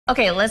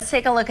Okay, let's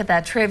take a look at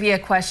that trivia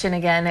question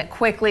again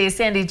quickly.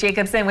 Sandy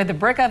Jacobson with the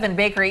Brick Oven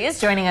Bakery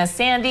is joining us.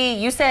 Sandy,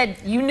 you said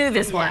you knew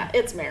this one. Yeah,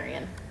 it's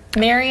Marion.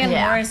 Marion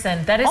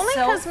Morrison. That is only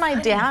so because my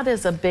dad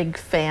is a big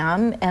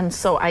fan, and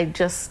so I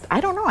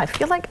don't know. I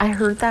feel like I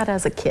heard that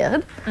as a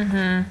kid,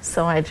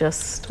 so I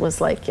just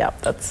was like,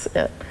 "Yep, that's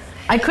it."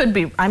 I could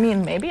be. I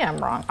mean, maybe I'm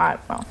wrong. I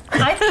don't know.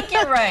 I think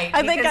you're right.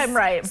 I think I'm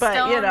right, but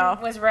Stone you know,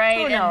 was right.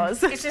 Who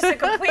knows? It's just a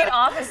complete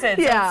opposite.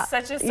 So Yeah, it's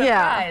such a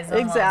surprise. Yeah,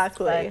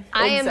 exactly.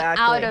 I am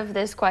out of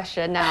this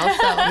question now.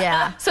 So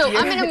yeah. So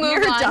I'm going to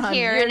move on done.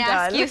 here You're and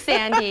ask done. you,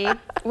 Sandy.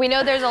 We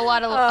know there's a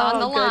lot on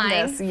the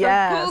line for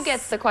yes. who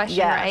gets the question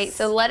Yes. right.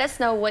 So let us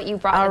know what you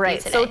brought All with right,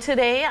 you today. so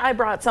today I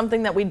brought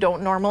something that we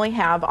don't normally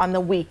have on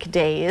the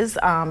weekdays.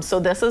 So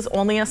this is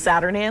only a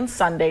Saturday and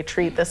Sunday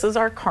treat. This is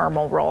our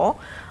caramel roll.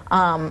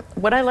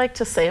 What I like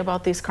to say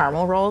about these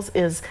caramel rolls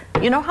is,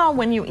 you know how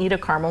when you eat a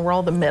caramel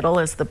roll, the middle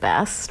is the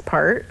best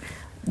part?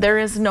 There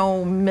is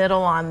no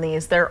middle on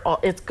these.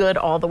 It's good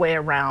all the way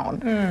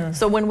around.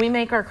 So when we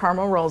make our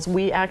caramel rolls,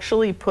 we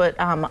actually put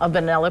a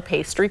vanilla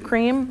pastry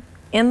cream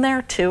in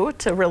there too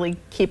to really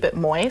keep it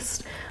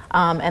moist.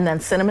 And then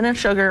cinnamon and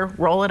sugar,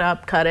 roll it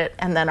up, cut it,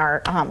 and then our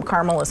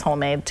caramel is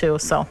homemade too.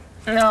 So.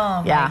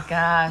 Oh Yeah. my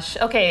gosh.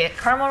 Okay,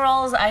 caramel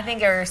rolls I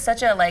think are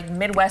such a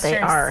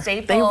Midwestern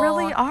staple. They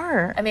really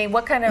are. I mean,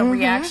 what kind of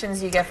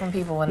reactions do you get from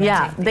people when they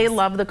take these? They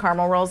love the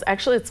caramel rolls.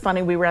 Actually, it's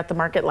funny, we were at the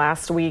market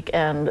last week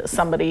and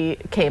somebody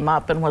came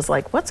up and was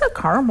like, "What's a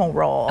caramel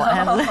roll?"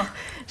 And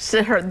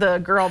the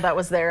girl that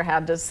was there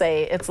had to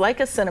say, "It's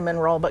like a cinnamon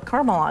roll, but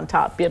caramel on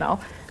top," you know.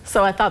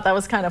 So I thought that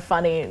was kind of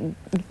funny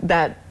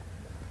that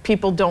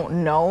people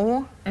don't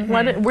know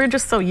what we're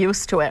just so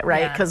used to it,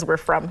 right? Because we're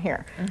from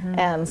here.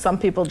 And some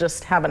people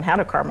just haven't had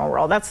a caramel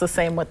roll. That's the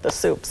same with the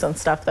soups and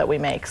stuff that we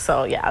make.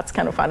 So yeah, it's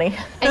kind of funny.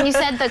 And you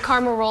said the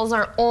caramel rolls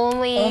are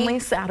only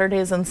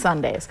Saturdays and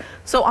Sundays.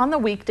 So on the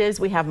weekdays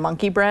we have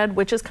monkey bread,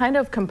 which is kind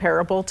of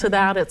comparable to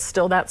that. It's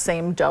still that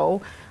same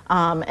dough.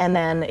 And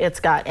then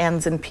it's got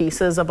ends and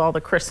pieces of all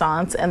the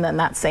croissants, and then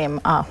that same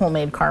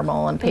homemade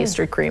caramel and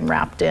pastry cream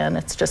wrapped in.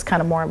 It's just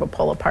kind of more of a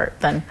pull apart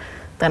than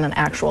an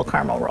actual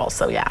caramel roll.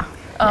 So yeah.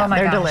 Oh my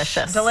they're gosh.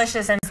 delicious.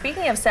 Delicious. And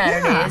speaking of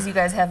Saturdays, you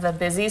guys have a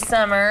busy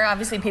summer.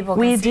 Obviously, people can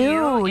We see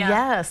you. do,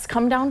 yes.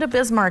 Come down to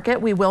Bismarck.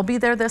 We will be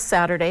there this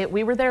Saturday.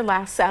 We were there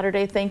last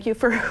Saturday. Thank you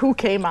for who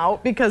came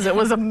out because it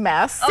was a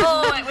mess.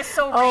 Oh, it was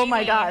so rainy. Oh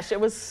my gosh,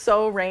 it was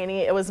so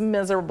rainy. It was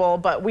miserable,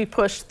 but we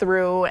pushed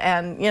through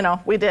and, you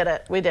know, we did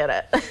it. We did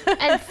it.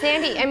 And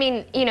Sandy, I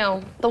mean, you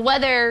know, the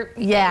weather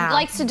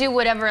likes to do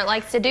whatever it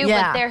likes to do,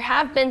 but there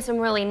have been some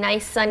really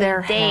nice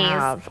sunny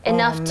days,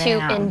 enough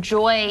to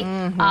enjoy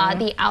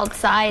the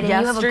outside. And you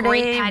have a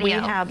great patio. We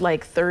had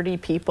like 30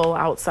 people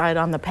outside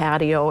on the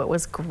patio. It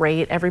was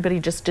great. Everybody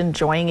just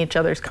enjoying each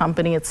other's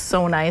company. It's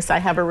so nice. I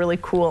have a really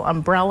cool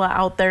umbrella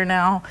out there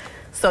now,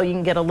 so you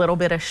can get a little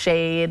bit of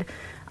shade.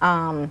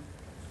 And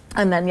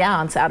then, yeah,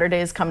 on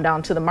Saturdays, come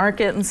down to the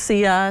market and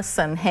see us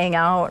and hang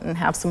out and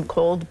have some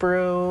cold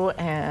brew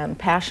and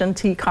passion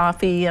tea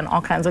coffee and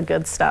all kinds of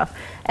good stuff.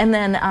 And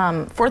then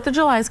 4th of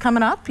July is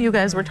coming up, you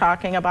guys were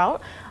talking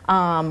about.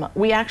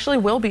 We actually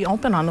will be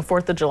open on the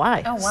 4th of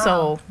July. Oh, wow.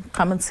 So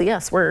come and see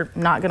us. We're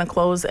not going to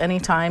close any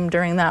time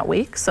during that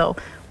week. So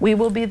we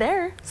will be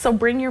there. So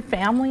bring your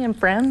family and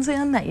friends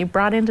in that you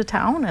brought into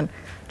town and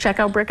check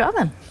out Brick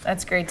Oven.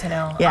 That's great to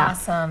know. Yeah.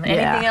 Awesome.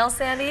 Anything else,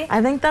 Sandy?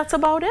 I think that's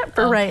about it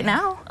for right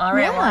now. All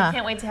right. Well, I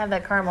can't wait to have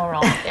that caramel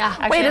roll.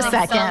 Yeah. Wait a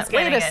second.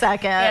 Wait a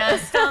second. Yeah,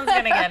 Stone's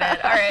going to get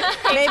it. All right.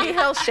 Maybe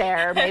he'll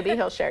share. Maybe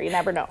he'll share. You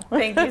never know.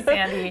 Thank you,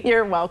 Sandy.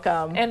 You're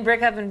welcome. And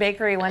Brick Oven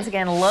Bakery, once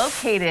again,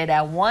 located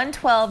at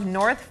 112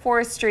 North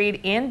 4th Street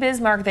in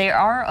Bismarck. They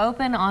are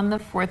open on the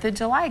 4th of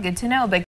July. Good to know. But